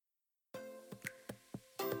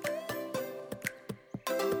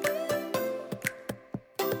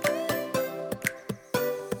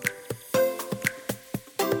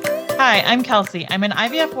Hi, I'm Kelsey. I'm an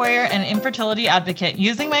IVF warrior and infertility advocate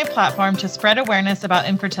using my platform to spread awareness about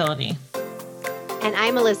infertility. And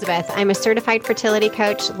I'm Elizabeth. I'm a certified fertility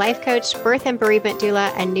coach, life coach, birth and bereavement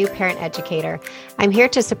doula, and new parent educator. I'm here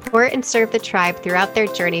to support and serve the tribe throughout their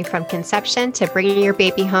journey from conception to bringing your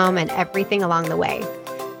baby home and everything along the way.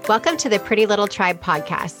 Welcome to the Pretty Little Tribe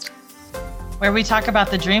podcast, where we talk about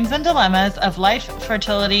the dreams and dilemmas of life,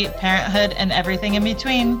 fertility, parenthood, and everything in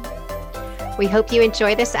between. We hope you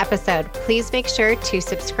enjoy this episode. Please make sure to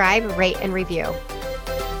subscribe, rate, and review.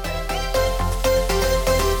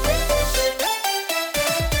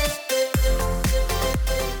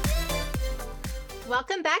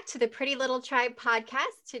 Welcome back to the Pretty Little Tribe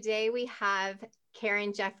podcast. Today we have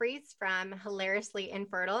Karen Jeffries from Hilariously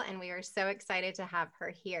Infertile, and we are so excited to have her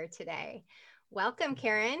here today. Welcome,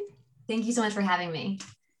 Karen. Thank you so much for having me.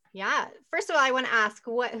 Yeah. First of all, I want to ask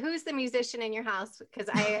who's the musician in your house? Because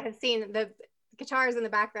I have seen the guitars in the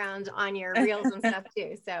background on your reels and stuff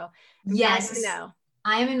too. So yes,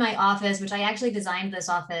 I'm in my office, which I actually designed this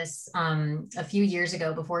office a few years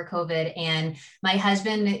ago before COVID. And my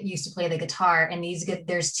husband used to play the guitar, and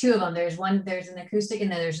there's two of them. There's an acoustic,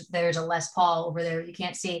 and then there's a Les Paul over there you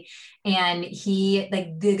can't see. And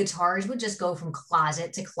the guitars would just go from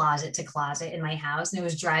closet to closet to closet in my house. And it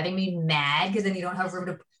was driving me mad because then you don't have room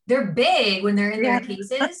to, they're big when they're in their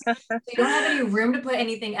cases. So you don't have any room to put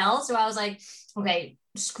anything else. So I was like, okay,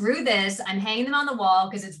 screw this. I'm hanging them on the wall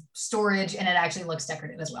because it's storage and it actually looks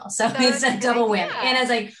decorative as well. So it's a double win.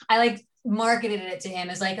 And I marketed it to him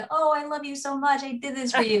as like, oh, I love you so much. I did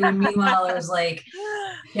this for you. And meanwhile, it was like,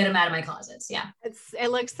 get them out of my closets. Yeah.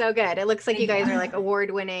 It looks so good. It looks like you guys are like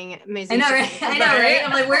award-winning musicians. I know, right?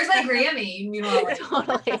 I'm like, where's my Grammy? Meanwhile, like,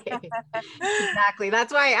 totally. Exactly.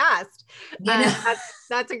 That's why I asked.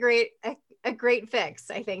 That's a great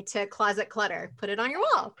fix, I think, to closet clutter. Put it on your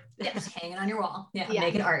wall. Yeah, just hang it on your wall. Yeah.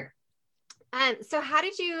 Make it art. So how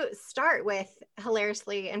did you start with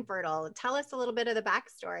Hilariously Infertile? Tell us a little bit of the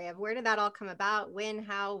backstory of where did that all come about? When,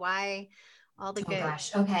 how, why, all the good. Oh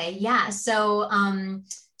gosh. Okay. Yeah. So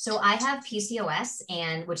I have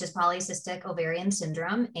PCOS, which is polycystic ovarian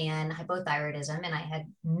syndrome, and hypothyroidism. And I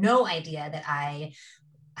had no idea that I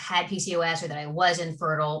had PCOS or that I was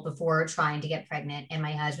infertile before trying to get pregnant. And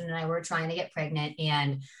my husband and I were trying to get pregnant,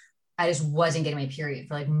 and I just wasn't getting my period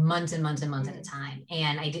for like months and months and months at a time.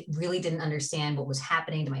 And I really didn't understand what was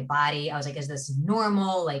happening to my body. I was like, is this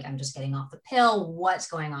normal? Like, I'm just getting off the pill. What's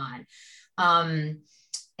going on?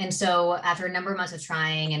 And so after a number of months of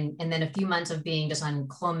trying and then a few months of being just on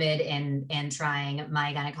Clomid and trying,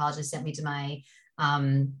 my gynecologist sent me to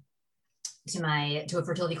a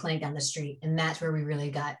fertility clinic down the street. And that's where we really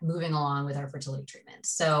got moving along with our fertility treatment.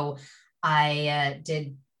 So I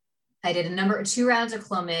did 2 rounds of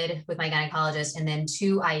Clomid with my gynecologist, and then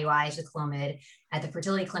 2 IUIs with Clomid at the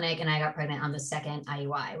fertility clinic. And I got pregnant on the second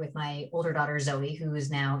IUI with my older daughter, Zoe, who is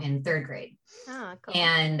now in 3rd grade. Oh, cool.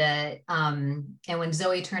 And when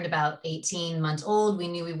Zoe turned about 18 months old, we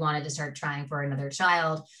knew we wanted to start trying for another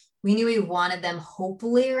child. We knew we wanted them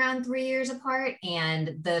hopefully around 3 years apart.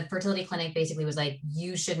 And the fertility clinic basically was like,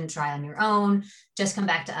 you shouldn't try on your own. Just come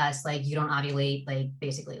back to us. Like, you don't ovulate, like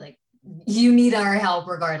basically like you need our help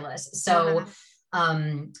regardless. So,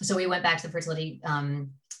 so we went back to the fertility,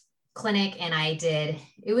 clinic, and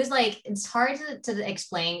it was like, it's hard to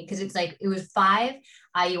explain because it's like, it was 5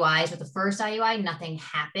 IUIs. With the first IUI, nothing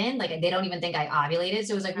happened. Like, they don't even think I ovulated.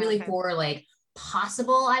 So it was like really 4 like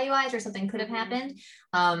possible IUIs or something could have happened.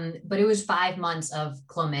 But it was 5 months of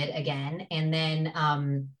Clomid again. And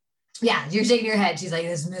then, yeah, you're shaking your head. She's like,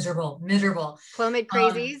 this is miserable. Clomid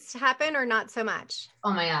crazies happen or not so much?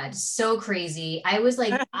 Oh my God. So crazy. I was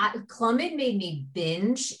like, Clomid made me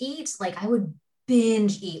binge eat. Like, I would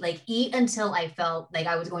binge eat, like eat until I felt like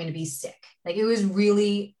I was going to be sick. Like, it was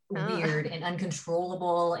really weird and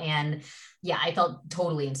uncontrollable. And yeah, I felt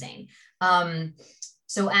totally insane.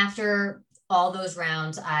 So after all those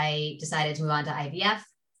rounds, I decided to move on to IVF.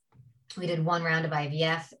 We did 1 round of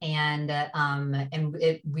IVF, and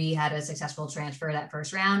we had a successful transfer that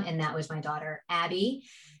first round. And that was my daughter, Abby,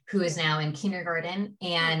 who is now in kindergarten.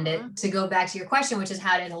 And to go back to your question, which is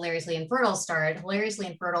how did Hilariously Infertile start? Hilariously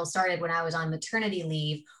Infertile started when I was on maternity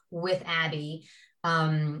leave with Abby.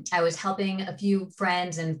 I was helping a few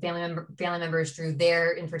friends and family members through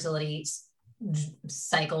their infertility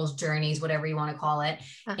cycles, journeys, whatever you want to call it.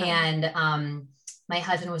 And my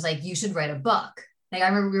husband was like, you should write a book. Like, I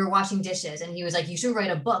remember we were washing dishes and he was like, you should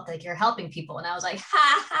write a book. Like, you're helping people. And I was like,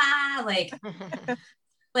 ha ha, like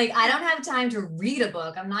I don't have time to read a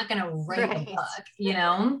book. I'm not going to write a book, you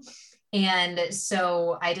know? And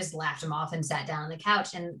so I just laughed him off and sat down on the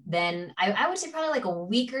couch. And then I would say probably like a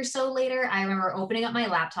week or so later, I remember opening up my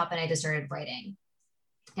laptop and I just started writing.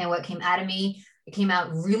 And what came out of me, it came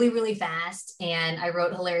out really, really fast. And I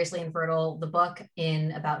wrote Hilariously Infertile, the book,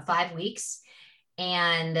 in about 5 weeks.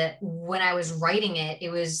 And when I was writing it, it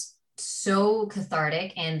was so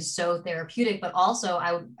cathartic and so therapeutic, but also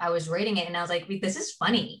I was writing it and I was like, this is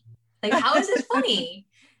funny. Like, how is this funny?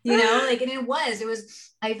 You know, like, and it was,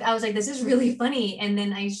 I was like, this is really funny. And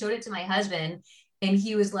then I showed it to my husband and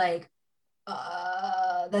he was like,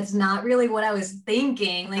 that's not really what I was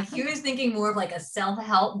thinking. Like, he was thinking more of like a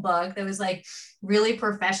self-help book that was like really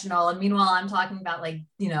professional. And meanwhile, I'm talking about like,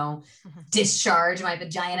 you know, discharge my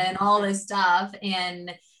vagina and all this stuff.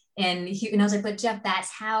 And I was like, but Jeff,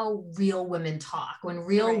 that's how real women talk. When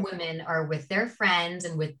real women are with their friends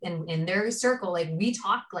and in their circle, like, we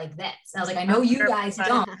talk like this. And I was like, I know you guys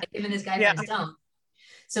don't, like, him and his guy friends don't.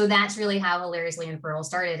 So that's really how Hilariously Infertile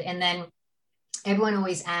started. And then everyone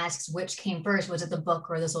always asks which came first, was it the book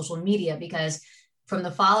or the social media? Because from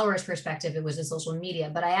the followers' perspective, it was the social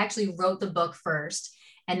media, but I actually wrote the book first.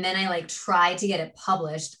 And then I like tried to get it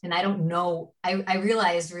published. And I don't know, I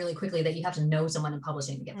realized really quickly that you have to know someone in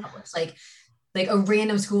publishing to get published. Like a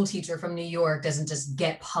random school teacher from New York doesn't just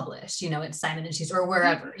get published, you know, at Simon and Schuster or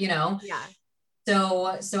wherever, you know? Yeah. So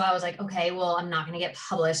I was like, okay, well, I'm not going to get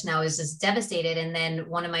published. Now I was just devastated. And then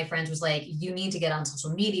one of my friends was like, you need to get on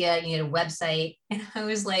social media. You need a website. And I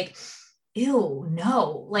was like, ew,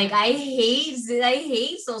 no, like, I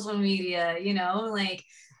hate social media, you know, like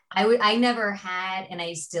I never had, and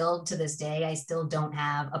I still, to this day, I still don't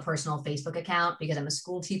have a personal Facebook account because I'm a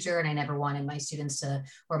school teacher and I never wanted my students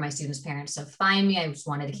or my students' parents to find me. I just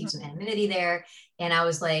wanted to keep some anonymity there. And I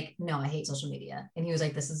was like, no, I hate social media. And he was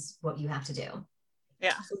like, this is what you have to do.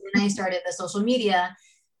 Yeah. So then I started the social media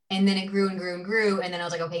and then it grew and grew and grew. And then I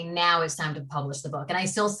was like, okay, now it's time to publish the book. And I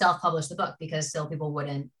still self-publish the book because still people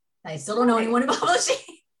I still don't know anyone in publishing.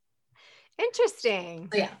 Interesting.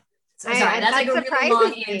 So yeah. So, sorry, that's like a really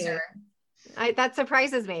long answer. That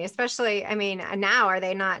surprises me, especially, I mean, now are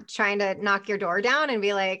they not trying to knock your door down and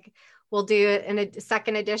be like, we'll do it in a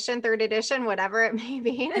second edition, third edition, whatever it may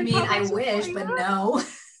be? I mean, I wish, but no.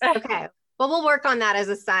 Okay. Well, we'll work on that as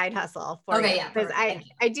a side hustle for you. Yeah. Because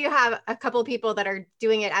I do have a couple people that are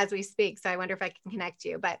doing it as we speak. So I wonder if I can connect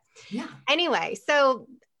you. But yeah. Anyway, so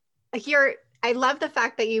I love the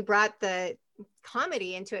fact that you brought the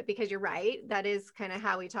comedy into it, because you're right. That is kind of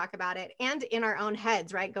how we talk about it, and in our own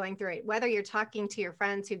heads, right? Going through it, whether you're talking to your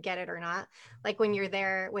friends who get it or not. Like when you're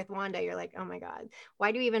there with Wanda, you're like, oh my God,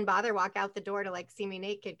 why do you even bother walk out the door to like see me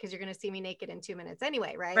naked? Because you're going to see me naked in 2 minutes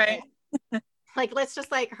anyway. Right. Right. Like, let's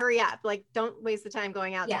just like hurry up. Like, don't waste the time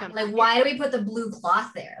going out. Yeah. Like, why do we put the blue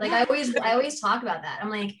cloth there? Like, I always talk about that. I'm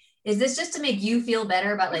like, is this just to make you feel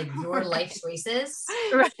better about like your life choices?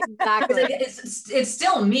 Exactly. Like, it's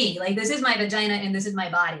still me. Like, this is my vagina and this is my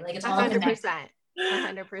body. Like, it's all 100%.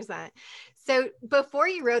 100%. So before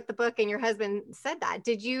you wrote the book and your husband said that,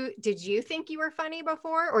 did you think you were funny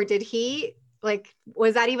before, or did he, like,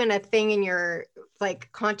 was that even a thing in your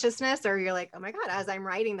like consciousness, or you're like, oh my God, as I'm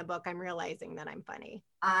writing the book, I'm realizing that I'm funny?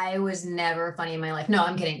 I was never funny in my life. No,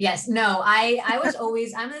 I'm kidding. Yes. No, I was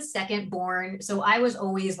always, I'm the second born. So I was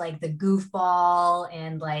always like the goofball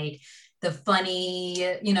and like the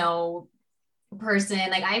funny, you know, person.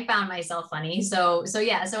 Like, I found myself funny. So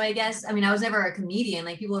yeah. So I guess, I mean, I was never a comedian.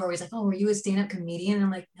 Like, people are always like, oh, were you a stand-up comedian? And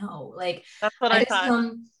I'm like, no, like, that's what I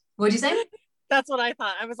thought. What'd you say? That's what I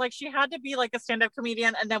thought. I was like, she had to be like a stand-up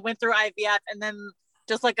comedian and then went through IVF and then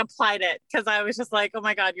just like applied it. Cause I was just like, oh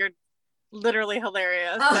my God, you're literally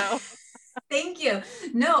hilarious. Oh, so. Thank you.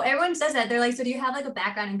 No, everyone says that. They're like, so do you have like a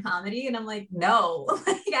background in comedy? And I'm like, no,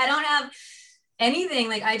 like, I don't have anything.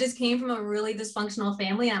 Like, I just came from a really dysfunctional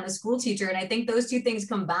family and I'm a school teacher. And I think those two things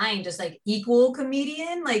combined just like equal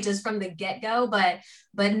comedian, like just from the get-go. But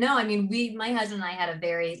no, I mean, my husband and I had a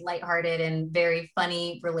very lighthearted and very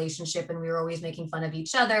funny relationship, and we were always making fun of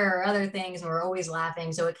each other or other things, and we were always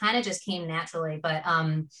laughing. So it kind of just came naturally. But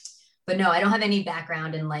no, I don't have any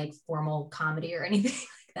background in like formal comedy or anything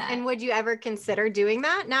like that. And would you ever consider doing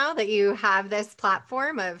that now that you have this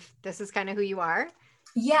platform of this is kind of who you are?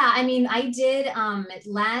 Yeah, I mean, I did I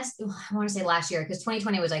want to say last year, because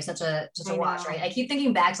 2020 was like such a wash, right? I keep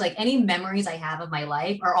thinking back to like any memories I have of my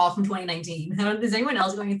life are all from 2019. Is anyone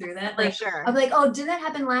else going through that? Like, for sure. I'm like, oh, did that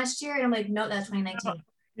happen last year? And I'm like, no, that's 2019.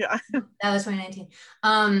 Yeah. That was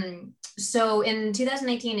 2019. So in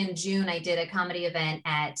 2019 in June, I did a comedy event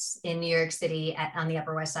in New York City on the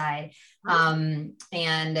Upper West Side. And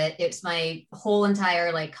it's my whole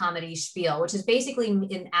entire like comedy spiel, which is basically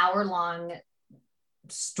an hour-long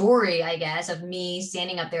story, I guess, of me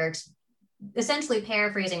standing up there essentially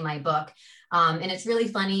paraphrasing my book. And it's really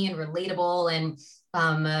funny and relatable. And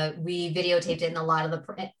we videotaped it, and a lot of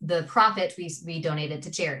the profit we donated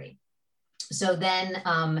to charity. So then,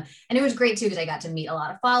 and it was great too, because I got to meet a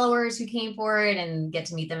lot of followers who came for it and get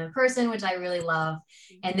to meet them in person, which I really love.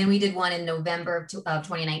 And then we did one in November of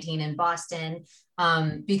 2019 in Boston,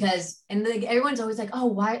 because, and like, everyone's always like, oh,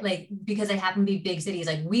 why? Like, because I happen to be big cities.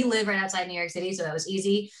 Like, we live right outside New York City, so that was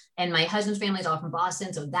easy. And my husband's family is all from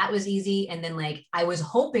Boston, so that was easy. And then like, I was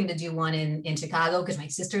hoping to do one in Chicago because my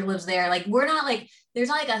sister lives there. Like, we're not like, there's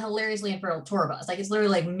not like a hilariously infertile tour bus. Like, it's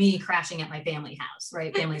literally like me crashing at my family house,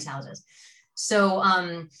 right? Family's houses. So,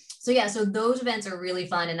 so those events are really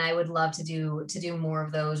fun, and I would love to do more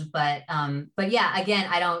of those. But yeah, again,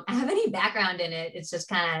 I don't have any background in it. It's just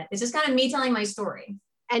kind of me telling my story.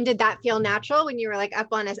 And did that feel natural when you were like up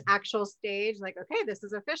on an actual stage? Like, okay, this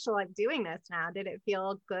is official. I'm doing this now. Did it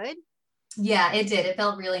feel good? Yeah, it did. It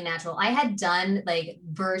felt really natural. I had done like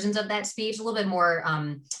versions of that speech, a little bit more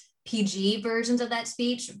PG versions of that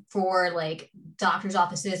speech for like doctors'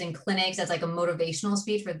 offices and clinics as like a motivational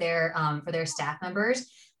speech for their staff members.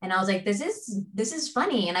 And I was like, this is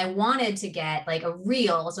funny. And I wanted to get like a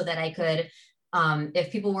reel so that I could,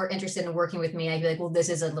 if people were interested in working with me, I'd be like, well, this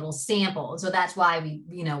is a little sample. So that's why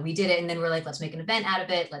we did it. And then we're like, let's make an event out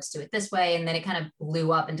of it. Let's do it this way. And then it kind of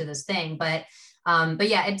blew up into this thing. But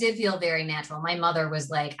yeah, it did feel very natural. My mother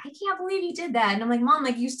was like, I can't believe you did that. And I'm like, Mom,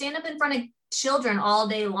 like, you stand up in front of children all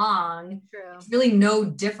day long. True. It's really no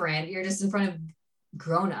different. You're just in front of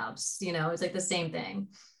grown-ups, it's like the same thing.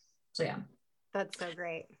 So yeah. That's so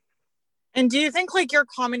great. And do you think like your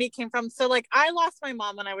comedy came from, so like I lost my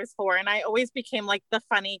mom when I was 4, and I always became like the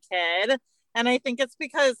funny kid. And I think it's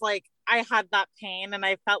because like I had that pain, and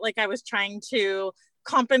I felt like I was trying to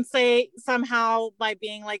compensate somehow by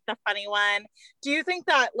being like the funny one. Do you think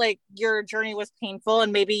that like your journey was painful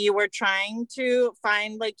and maybe you were trying to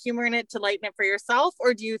find like humor in it to lighten it for yourself?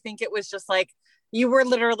 Or do you think it was just like you were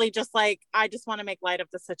literally just like, I just want to make light of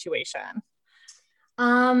the situation?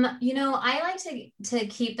 I like to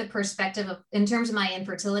keep the perspective of, in terms of my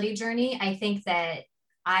infertility journey, I think that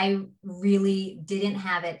I really didn't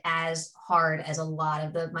have it as hard as a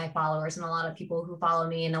lot of my followers and a lot of people who follow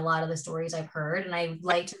me and a lot of the stories I've heard. And I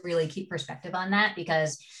like to really keep perspective on that,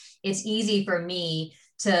 because it's easy for me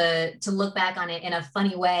to look back on it in a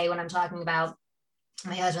funny way when I'm talking about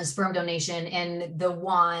my husband's sperm donation and the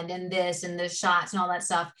wand and this and the shots and all that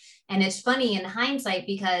stuff. And it's funny in hindsight,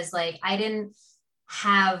 because like I didn't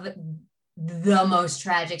have the most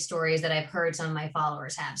tragic stories that I've heard some of my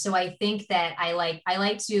followers have. So I think that I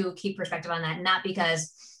like to keep perspective on that, not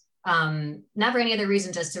because, not for any other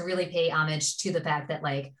reason, just to really pay homage to the fact that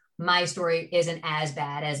like my story isn't as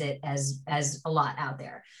bad as a lot out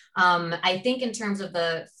there. I think in terms of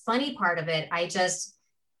the funny part of it, I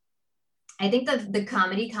think that the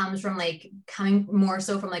comedy comes from like coming more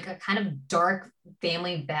so from like a kind of dark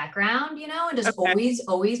family background, and just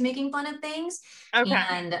always making fun of things.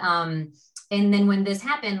 Okay. And then when this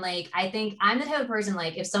happened, like, I think I'm the type of person,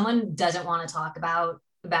 like, if someone doesn't want to talk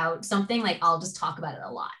about something, like, I'll just talk about it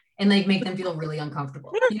a lot and like make them feel really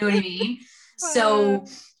uncomfortable. You know what I mean? So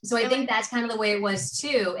I think that's kind of the way it was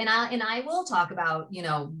too. And I will talk about,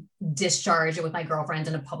 discharge with my girlfriends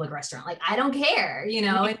in a public restaurant. Like, I don't care, in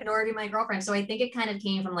order to be my girlfriend. So I think it kind of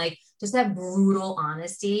came from like, just that brutal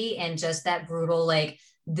honesty and just that brutal, like,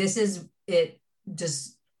 this is it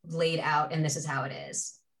just laid out and this is how it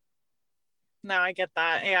is. No, I get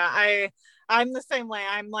that. Yeah. I'm the same way.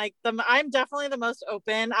 I'm definitely the most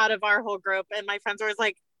open out of our whole group. And my friends are always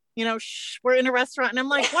like, shh, we're in a restaurant. And I'm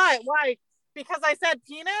like, what? Why? Because I said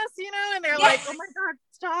penis, and they're like, oh my God,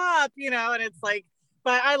 stop, and it's like,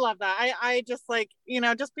 but I love that. I just like,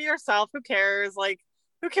 just be yourself. Who cares? Like,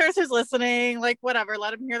 who cares who's listening? Like, whatever,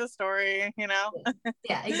 let them hear the story,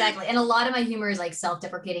 Yeah, exactly. And a lot of my humor is like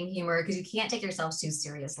self-deprecating humor, because you can't take yourself too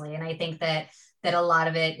seriously. And I think that a lot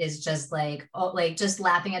of it is just like, just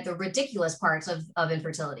laughing at the ridiculous parts of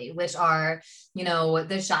infertility, which are,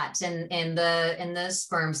 the shots and the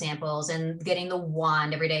sperm samples and getting the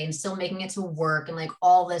wand every day and still making it to work and like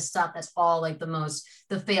all this stuff. That's all like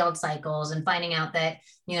the failed cycles, and finding out that,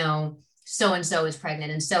 so-and-so is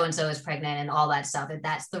pregnant and so-and-so is pregnant and all that stuff. And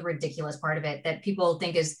that's the ridiculous part of it that people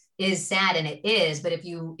think is sad, and it is. But if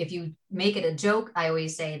you make it a joke, I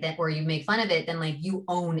always say that, or you make fun of it, then like you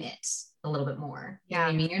own it a little bit more. You know what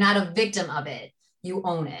I mean? You're not a victim of it. You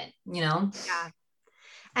own it, Yeah.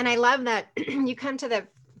 And I love that you come to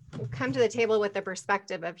the table with the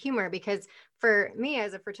perspective of humor, because for me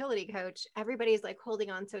as a fertility coach, everybody's like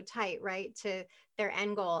holding on so tight, right, to their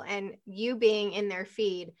end goal, and you being in their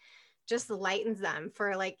feed just lightens them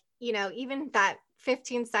for like, you know, even that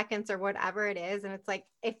 15 seconds or whatever it is. And it's like,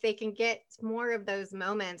 if they can get more of those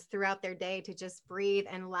moments throughout their day to just breathe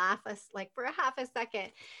and laugh us like for a half a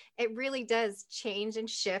second, it really does change and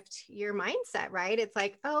shift your mindset, right? It's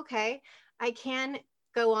like, oh, okay, I can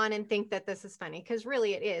go on and think that this is funny, because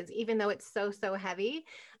really it is, even though it's so, so heavy.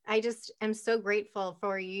 I just am so grateful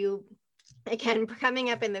for you, again,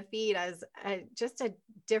 coming up in the feed as just a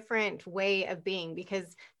different way of being,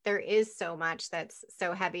 because there is so much that's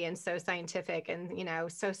so heavy and so scientific and, you know,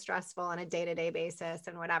 so stressful on a day-to-day basis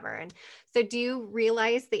and whatever. And so do you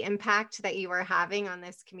realize the impact that you are having on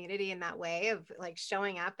this community in that way of like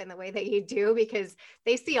showing up in the way that you do? Because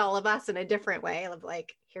they see all of us in a different way of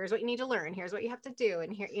like, here's what you need to learn, here's what you have to do.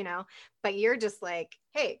 And here, you know, but you're just like,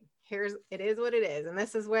 hey, it is what it is. And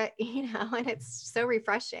this is what, you know, and it's so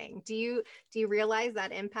refreshing. Do you realize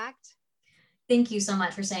that impact? Thank you so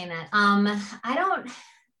much for saying that. I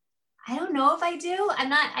don't know if I do.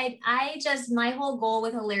 I just, my whole goal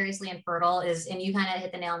with Hilariously Infertile is, and you kind of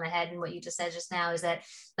hit the nail on the head in what you just said just now, is that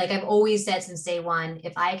like I've always said since day one,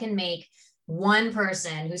 if I can make one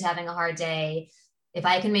person who's having a hard day, if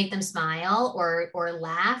I can make them smile or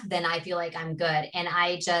laugh, then I feel like I'm good. And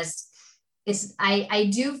I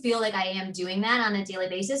do feel like I am doing that on a daily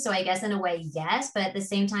basis. So I guess in a way, yes, but at the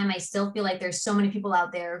same time, I still feel like there's so many people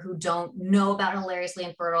out there who don't know about Hilariously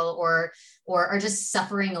Infertile or are just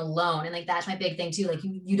suffering alone. And like, that's my big thing too. Like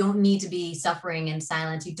you don't need to be suffering in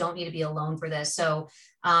silence. You don't need to be alone for this. So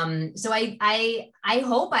I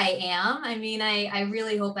hope I am. I mean, I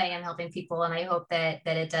really hope I am helping people. And I hope that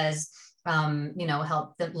it does, you know,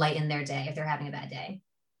 help them lighten their day if they're having a bad day.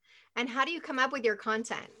 And how do you come up with your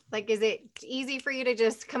content? Like, is it easy for you to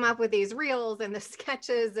just come up with these reels and the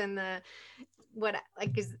sketches and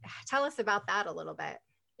tell us about that a little bit.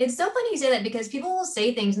 It's so funny you say that, because people will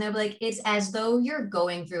say things and they'll be like, it's as though you're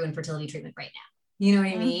going through infertility treatment right now. You know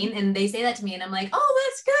what I mean? And they say that to me and I'm like, oh,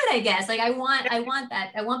 that's good, I guess. Like, I want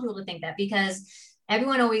that. I want people to think that, because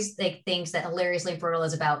everyone always like thinks that Hilariously Infertile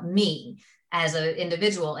is about me as an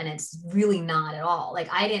individual, and it's really not at all. Like,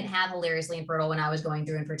 I didn't have Hilariously Infertile when I was going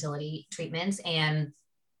through infertility treatments, and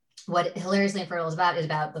what Hilariously Infertile is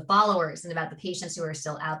about the followers and about the patients who are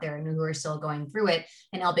still out there and who are still going through it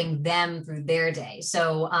and helping them through their day.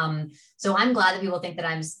 So so I'm glad that people think that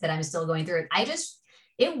I'm still going through it.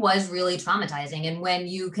 It was really traumatizing. And when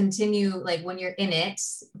you continue, like when you're in it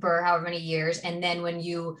for however many years, and then when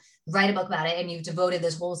you write a book about it and you've devoted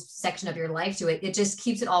this whole section of your life to it, it just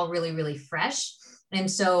keeps it all really, really fresh. And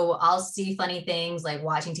so I'll see funny things like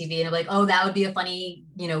watching TV and I'm like, oh, that would be a funny,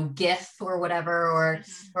 you know, GIF or whatever, or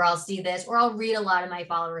I'll see this, or I'll read a lot of my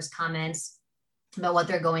followers' comments about what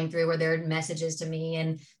they're going through or their messages to me.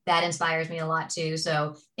 And that inspires me a lot too.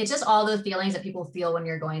 So it's just all those feelings that people feel when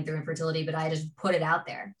you're going through infertility, but I just put it out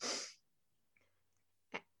there.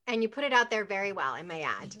 And you put it out there very well, I may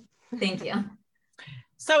add. Thank you.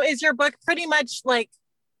 So is your book pretty much like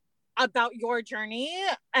about your journey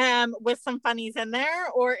with some funnies in there,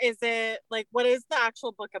 or is it like, what is the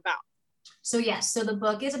actual book about? So yes, so the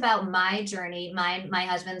book is about my journey, my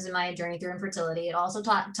husband's and my journey through infertility. It also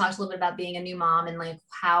talks a little bit about being a new mom and like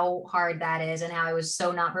how hard that is and how I was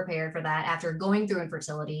so not prepared for that after going through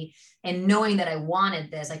infertility and knowing that I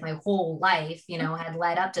wanted this, like my whole life, you know, had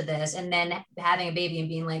led up to this, and then having a baby and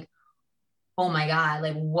being like, oh my God,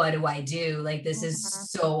 like, what do I do? Like, this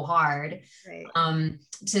is so hard. Right.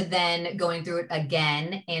 To then going through it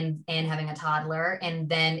again and having a toddler. And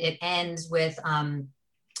then it ends with,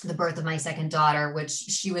 the birth of my second daughter, which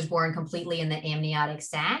she was born completely in the amniotic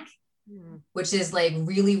sac, which is like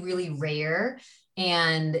really, really rare.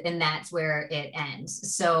 And that's where it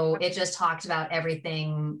ends. So it just talks about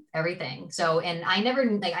everything. So, and I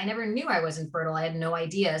never knew I was infertile. I had no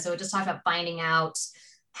idea. So it just talked about finding out,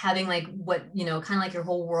 having like what, you know, kind of like your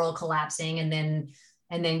whole world collapsing and then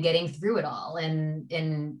getting through it all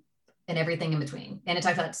and everything in between. And it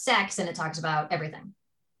talks about sex and it talks about everything.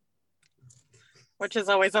 Which is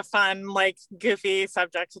always a fun, like goofy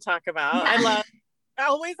subject to talk about. Yeah. I love,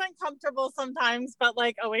 always uncomfortable sometimes, but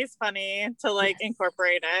like always funny to like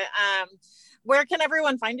incorporate it. Where can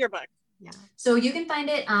everyone find your book? Yeah. So you can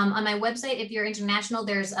find it on my website. If you're international,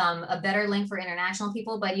 there's a better link for international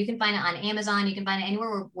people, but you can find it on Amazon. You can find it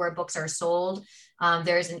anywhere where books are sold.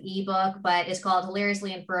 There's an ebook, but it's called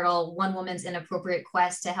Hilariously Infertile, One Woman's Inappropriate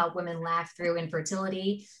Quest to Help Women Laugh Through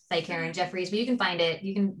Infertility by Karen Jeffries. But you can find it.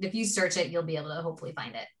 If you search it, you'll be able to hopefully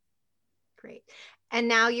find it. Great. And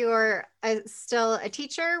now you're still a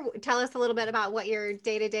teacher. Tell us a little bit about what your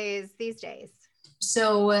day-to-day is these days.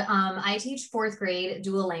 So I teach fourth grade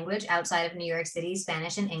dual language outside of New York City,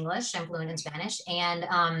 Spanish and English. I'm fluent in Spanish.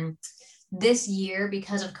 And this year,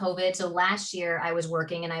 because of COVID, so last year I was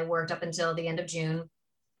working and I worked up until the end of June.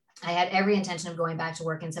 I had every intention of going back to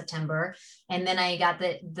work in September. And then I got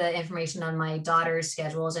the information on my daughter's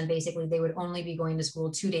schedules, and basically they would only be going to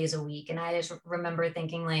school 2 days a week. And I just remember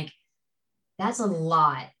thinking like, that's a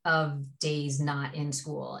lot of days not in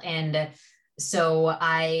school. And so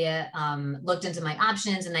I looked into my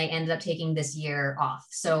options and I ended up taking this year off.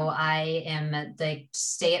 So I am the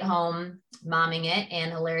stay at home momming it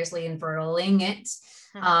and hilariously infertiling it.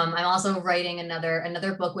 I'm also writing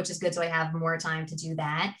another book, which is good. So I have more time to do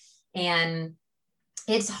that. And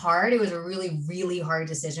it's hard. It was a really, really hard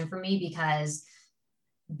decision for me because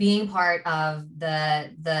being part of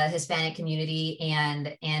the Hispanic community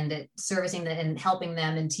and servicing them and helping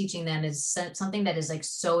them and teaching them is something that is like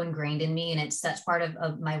so ingrained in me. And it's such part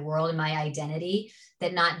of my world and my identity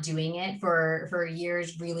that not doing it for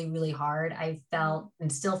years, really, really hard. I felt and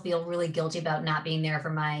still feel really guilty about not being there for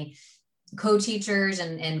my co-teachers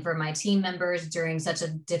and for my team members during such a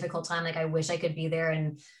difficult time. Like I wish I could be there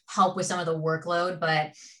and help with some of the workload,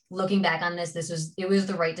 but looking back on this, it was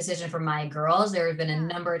the right decision for my girls. There have been a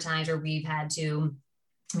number of times where we've had to,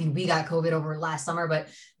 I mean, we got COVID over last summer, but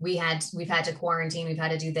we've had to quarantine. We've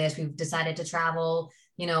had to do this. We've decided to travel,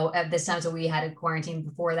 at this time. So we had a quarantine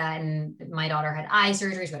before that. And my daughter had eye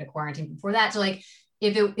surgery. So we had a quarantine before that. So like,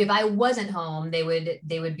 if I wasn't home, they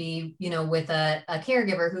would be, with a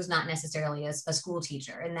caregiver who's not necessarily a school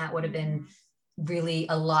teacher. And that would have been really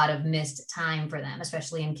a lot of missed time for them,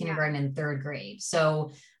 especially in kindergarten and third grade.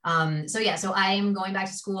 So I am going back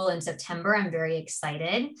to school in September. I'm very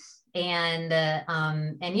excited. And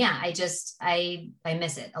yeah, I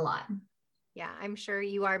miss it a lot. Yeah, I'm sure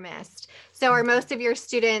you are missed. So are most of your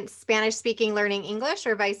students Spanish speaking learning English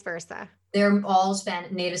or vice versa? They're all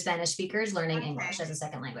native Spanish speakers learning English as a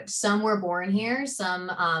second language. Some were born here. Some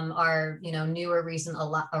are, newer recent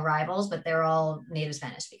arrivals, but they're all native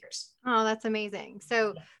Spanish speakers. Oh, that's amazing.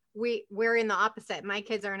 So we're in the opposite. My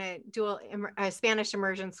kids are in a dual Spanish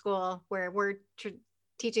immersion school where we're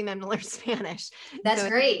teaching them to learn Spanish. That's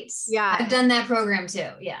great. Yeah. I've done that program too.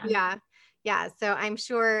 Yeah. Yeah. Yeah. So I'm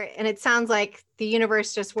sure, and it sounds like the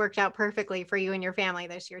universe just worked out perfectly for you and your family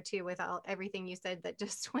this year too, with everything you said that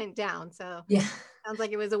just went down. So yeah, sounds like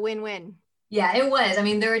it was a win-win. Yeah, it was. I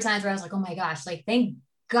mean, there were times where I was like, oh my gosh, like, thank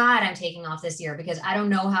God I'm taking off this year, because I don't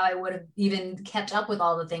know how I would have even kept up with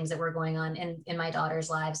all the things that were going on in my daughter's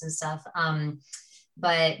lives and stuff.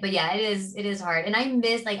 But yeah, it is hard. And I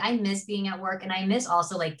miss being at work, and I miss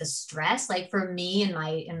also like the stress, like for me in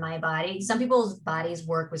my body. Some people's bodies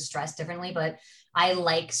work with stress differently, but I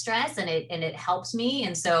like stress and it helps me.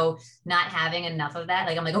 And so not having enough of that,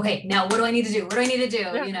 like, I'm like, okay, now what do I need to do? What do I need to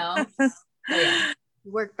do? Yeah.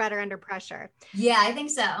 Work better under pressure. Yeah, I think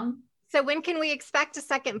so. So when can we expect a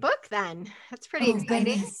second book then? That's pretty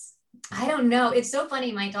exciting. Goodness. I don't know. It's so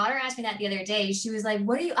funny. My daughter asked me that the other day. She was like,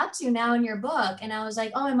 what are you up to now in your book? And I was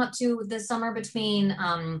like, oh, I'm up to the summer between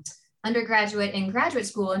undergraduate and graduate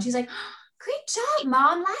school. And she's like, oh, great job,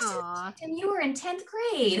 Mom. Last time you were in 10th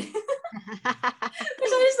grade. Which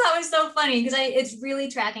I just thought was so funny, because it's really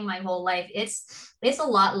tracking my whole life. It's a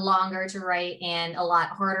lot longer to write and a lot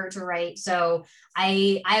harder to write. So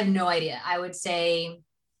I have no idea. I would say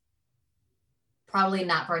probably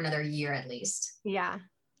not for another year at least. Yeah.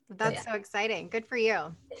 That's so exciting. Good for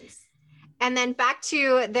you. Thanks. And then back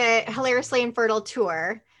to the Hilariously Infertile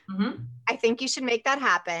tour. Mm-hmm. I think you should make that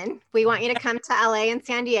happen. We want you to come to LA and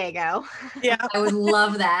San Diego. Yeah, I would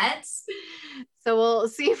love that. So we'll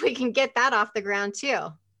see if we can get that off the ground too.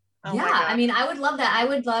 Oh yeah, I mean, I would love that. I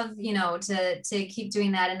would love, to keep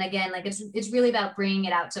doing that. And again, like it's really about bringing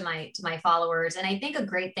it out to my followers. And I think a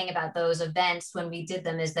great thing about those events when we did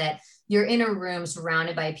them is that you're in a room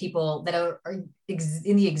surrounded by people that are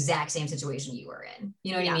in the exact same situation you were in.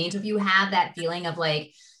 You know what I mean? So if you have that feeling of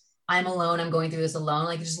like, I'm alone, I'm going through this alone,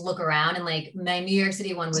 like just look around, and like my New York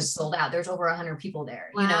City one was sold out. There's over 100 people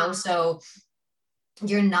there, so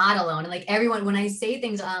you're not alone. And like everyone, when I say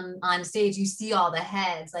things on stage, you see all the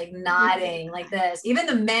heads like nodding like this. Even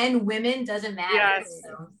the men, women, doesn't matter. Yes,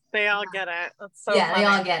 they all get it. That's so funny. They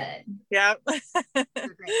all get it. Yep.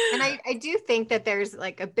 And I do think that there's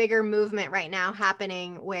like a bigger movement right now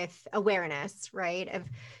happening with awareness, right? Of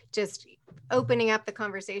just opening up the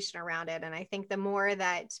conversation around it. And I think the more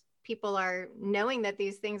that people are knowing that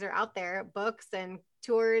these things are out there, books and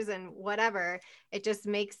tours and whatever, it just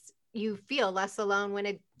makes you feel less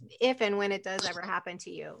alone if and when it does ever happen to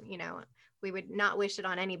you. We would not wish it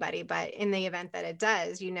on anybody, but in the event that it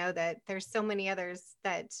does, that there's so many others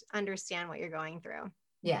that understand what you're going through.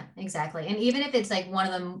 Yeah, exactly. And even if it's like one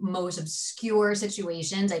of the most obscure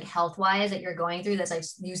situations, like health wise, that you're going through, that's like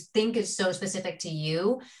you think is so specific to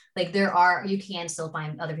you, like you can still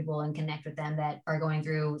find other people and connect with them that are going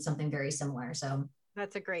through something very similar. So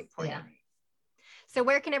that's a great point. Yeah. So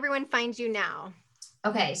where can everyone find you now?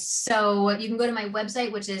 Okay, so you can go to my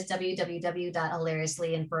website, which is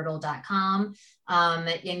www.hilariouslyinfertile.com.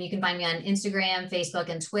 And you can find me on Instagram, Facebook,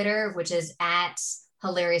 and Twitter, which is at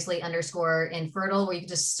hilariously_infertile, where you can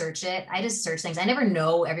just search it. I just search things. I never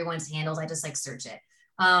know everyone's handles. I just like search it.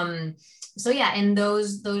 So yeah, and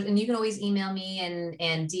those, and you can always email me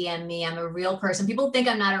and DM me. I'm a real person. People think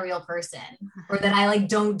I'm not a real person, or that I like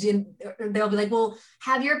don't do, they'll be like, well,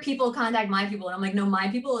 have your people contact my people. And I'm like, no, my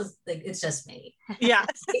people is like, it's just me. Yeah.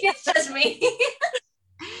 It's just me.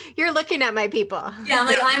 You're looking at my people. Yeah, I'm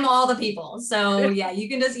like, I'm all the people. So yeah, you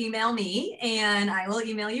can just email me and I will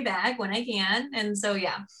email you back when I can. And so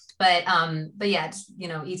yeah, but yeah, it's,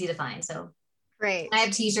 easy to find. So great. I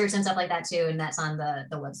have t-shirts and stuff like that too, and that's on the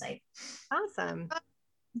website. Awesome.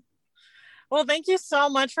 Well, thank you so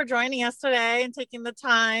much for joining us today and taking the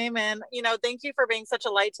time. And, thank you for being such a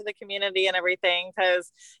light to the community and everything,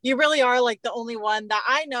 because you really are like the only one that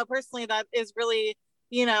I know personally that is really,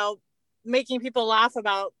 making people laugh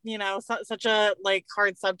about, such a like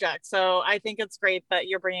hard subject. So I think it's great that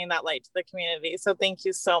you're bringing that light to the community. So thank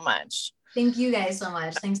you so much. Thank you guys so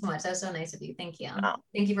much. Thanks so much. That was so nice of you. Thank you. Oh.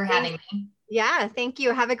 Thank you for having me. Yeah. Thank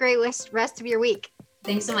you. Have a great rest of your week.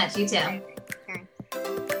 Thanks so much. You too. Karen.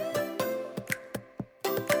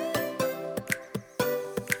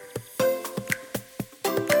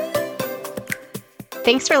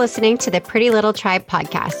 Thanks for listening to the Pretty Little Tribe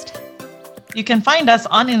podcast. You can find us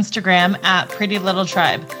on Instagram at Pretty Little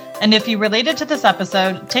Tribe. And if you related to this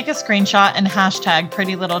episode, take a screenshot and hashtag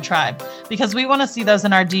Pretty Little Tribe, because we want to see those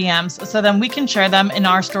in our DMs so then we can share them in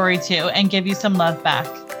our story too and give you some love back.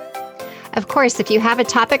 Of course, if you have a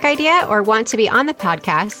topic idea or want to be on the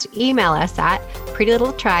podcast, email us at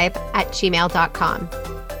prettylittletribe@gmail.com.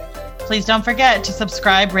 Please don't forget to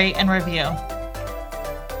subscribe, rate, and review.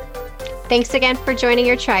 Thanks again for joining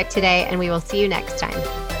your tribe today, and we will see you next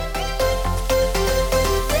time.